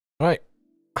Right,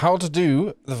 how to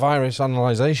do the virus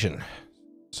analyzation.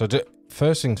 So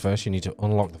first things first, you need to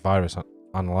unlock the virus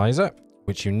analyzer,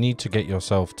 which you need to get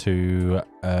yourself to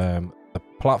the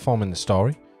platform in the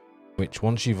story, which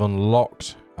once you've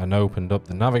unlocked and opened up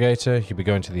the navigator, you'll be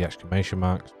going to the exclamation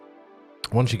marks.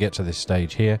 Once you get to this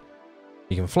stage here,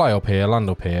 you can fly up here, land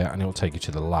up here, and it will take you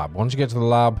to the lab. Once you get to the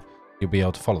lab, you'll be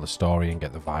able to follow the story and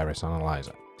get the virus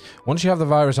analyzer. Once you have the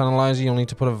virus analyzer, you'll need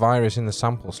to put a virus in the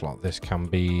sample slot. This can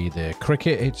be the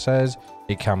cricket, it says.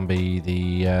 It can be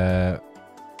the,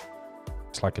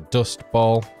 it's like a dust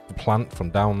ball, the plant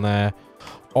from down there,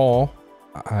 or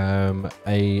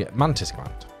a mantis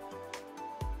gland.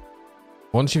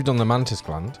 Once you've done the mantis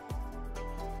gland,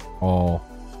 or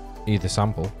either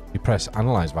sample, you press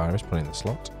analyze virus, put it in the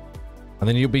slot, and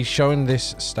then you'll be shown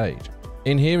this stage.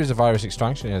 In here is the virus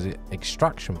extraction. It has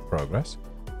extraction progress,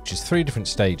 which is 3 different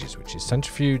stages, which is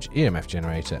centrifuge, EMF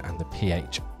generator, and the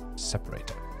pH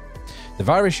separator. The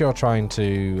virus you're trying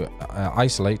to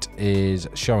isolate is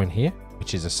shown here,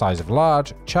 which is a size of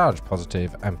large, charge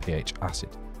positive, and pH acid.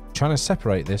 You're trying to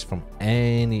separate this from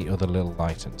any other little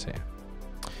items here.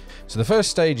 So the first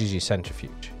stage is your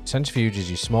centrifuge. Centrifuge is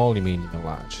your small, your medium, and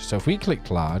large. So if we click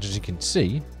large, as you can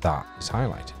see, that is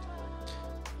highlighted.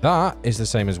 That is the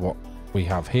same as what we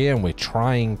have here, and we're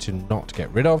trying to not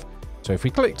get rid of. So if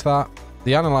we clicked that,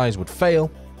 the analyze would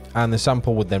fail and the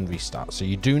sample would then restart. So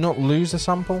you do not lose the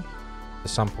sample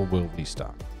will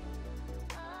restart.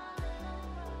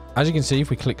 As you can see,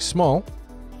 if we click small,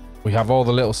 we have all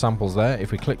the little samples there.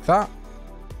 If we click that,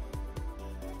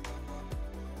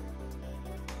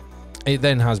 it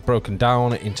then has broken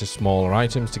down into smaller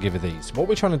items to give it these. What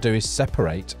we're trying to do is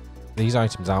separate these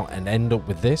items out and end up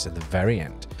with this at the very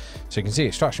end. So you can see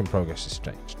extraction progress is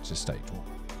stage 1.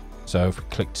 So if we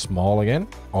clicked small again,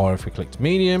 or if we clicked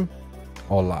medium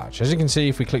or large. As you can see,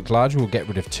 if we clicked large, we'll get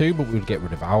rid of 2, but we would get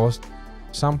rid of our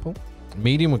sample.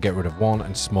 Medium would get rid of 1,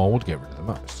 and small would get rid of the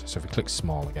most. So if we click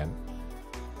small again,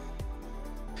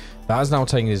 that is now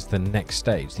taking us to the next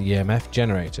stage, the EMF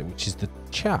generator, which is the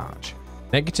charge.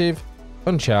 Negative,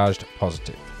 uncharged,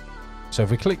 positive. So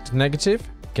if we clicked negative,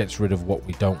 it gets rid of what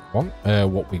we don't want,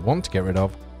 what we want to get rid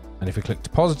of. And if we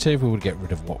clicked positive, we would get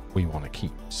rid of what we want to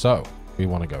keep. So we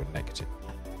want to go negative.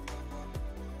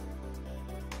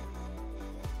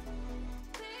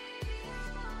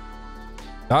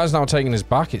 That is now taking us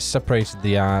back. It's separated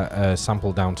the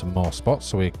sample down to more spots.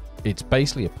 So it's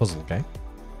basically a puzzle game.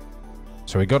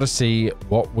 So we got to see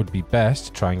what would be best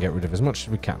to try and get rid of as much as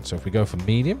we can. So if we go for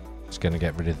medium, it's going to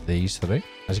get rid of these 3.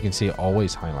 As you can see, it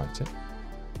always highlights it.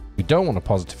 We don't want a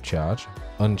positive charge,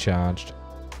 uncharged,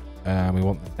 and we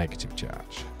want the negative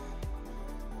charge.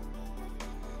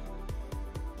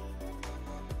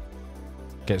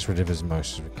 Gets rid of as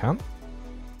most as we can.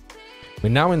 We're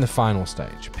now in the final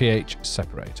stage, pH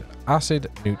separator,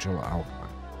 acid, neutral, alkaline.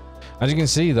 As you can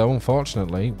see though,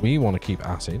 unfortunately, we want to keep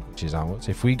acid, which is ours.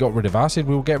 If we got rid of acid,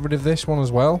 we will get rid of this one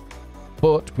as well,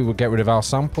 but we would get rid of our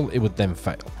sample, it would then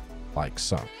fail, like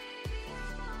so.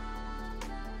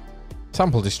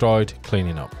 Sample destroyed,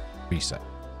 cleaning up, reset.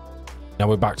 Now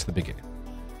we're back to the beginning.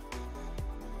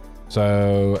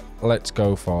 So let's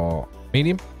go for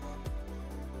medium.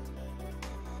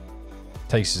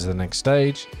 Takes us to the next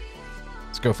stage.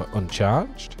 Let's go for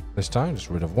uncharged. This time, just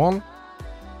rid of 1.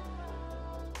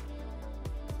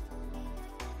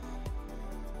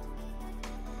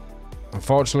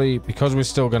 Unfortunately, because we're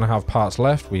still going to have parts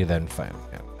left, we then fail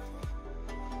again.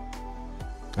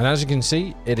 And as you can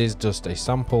see, it is just a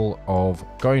sample of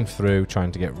going through,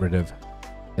 trying to get rid of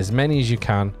as many as you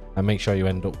can, and make sure you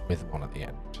end up with 1 at the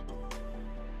end.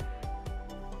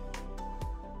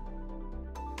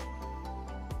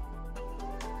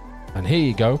 And here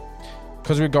you go.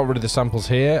 Because we've got rid of the samples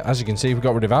here, as you can see, if we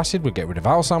got rid of acid, we get rid of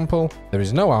our sample. There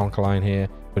is no alkaline here,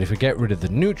 but if we get rid of the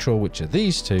neutral, which are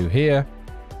these 2 here,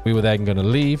 we were then going to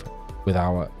leave with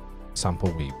our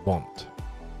sample we want.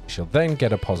 We shall then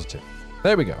get a positive.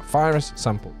 There we go, virus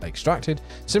sample extracted,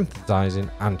 synthesizing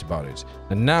antibodies.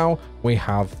 And now we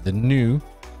have the new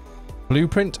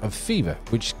blueprint of fever,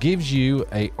 which gives you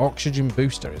a oxygen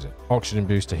booster, is it? Oxygen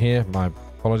booster here, my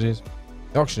apologies.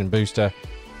 The oxygen booster.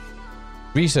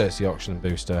 Research the oxygen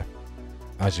booster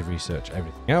as you research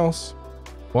everything else.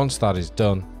 Once that is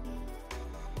done,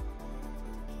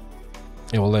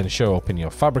 it will then show up in your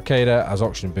fabricator as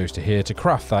oxygen booster here. To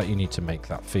craft that, you need to make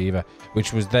that fever,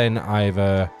 which was then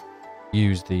either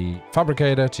use the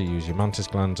fabricator to use your mantis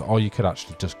glands, or you could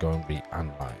actually just go and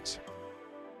reanalyze.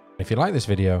 If you like this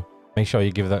video, make sure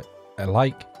you give that a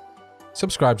like,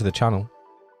 subscribe to the channel,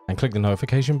 and click the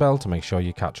notification bell to make sure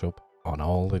you catch up on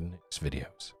all the next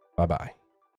videos. Bye bye.